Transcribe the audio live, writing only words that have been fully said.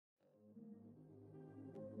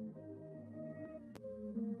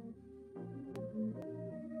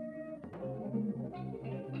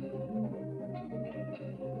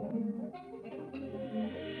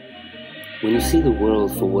When you see the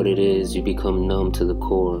world for what it is, you become numb to the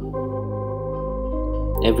core.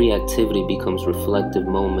 Every activity becomes reflective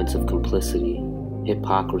moments of complicity,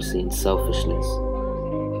 hypocrisy, and selfishness.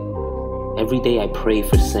 Every day I pray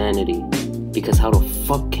for sanity, because how the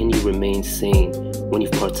fuck can you remain sane when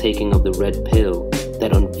you've partaken of the red pill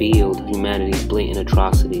that unveiled humanity's blatant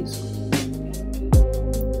atrocities?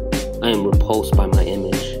 I am repulsed by my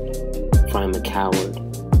image, for I am a coward.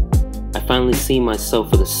 I finally see myself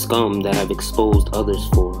for the scum that I've exposed others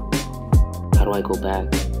for. How do I go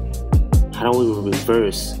back? How do I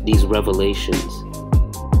reverse these revelations?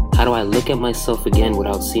 How do I look at myself again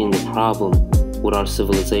without seeing the problem with our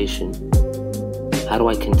civilization? How do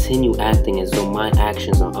I continue acting as though my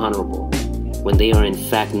actions are honorable, when they are in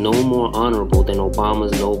fact no more honorable than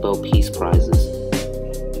Obama's Nobel Peace Prizes?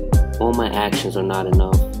 All my actions are not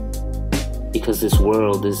enough, because this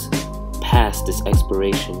world is past its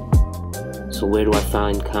expiration. So where do I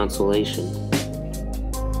find consolation?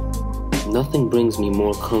 Nothing brings me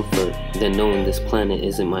more comfort than knowing this planet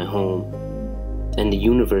isn't my home, and the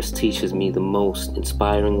universe teaches me the most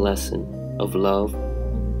inspiring lesson of love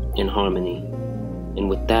and harmony. And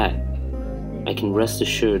with that, I can rest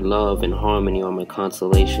assured love and harmony are my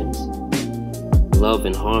consolations. Love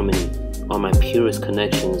and harmony are my purest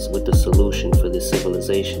connections with the solution for this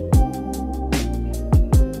civilization.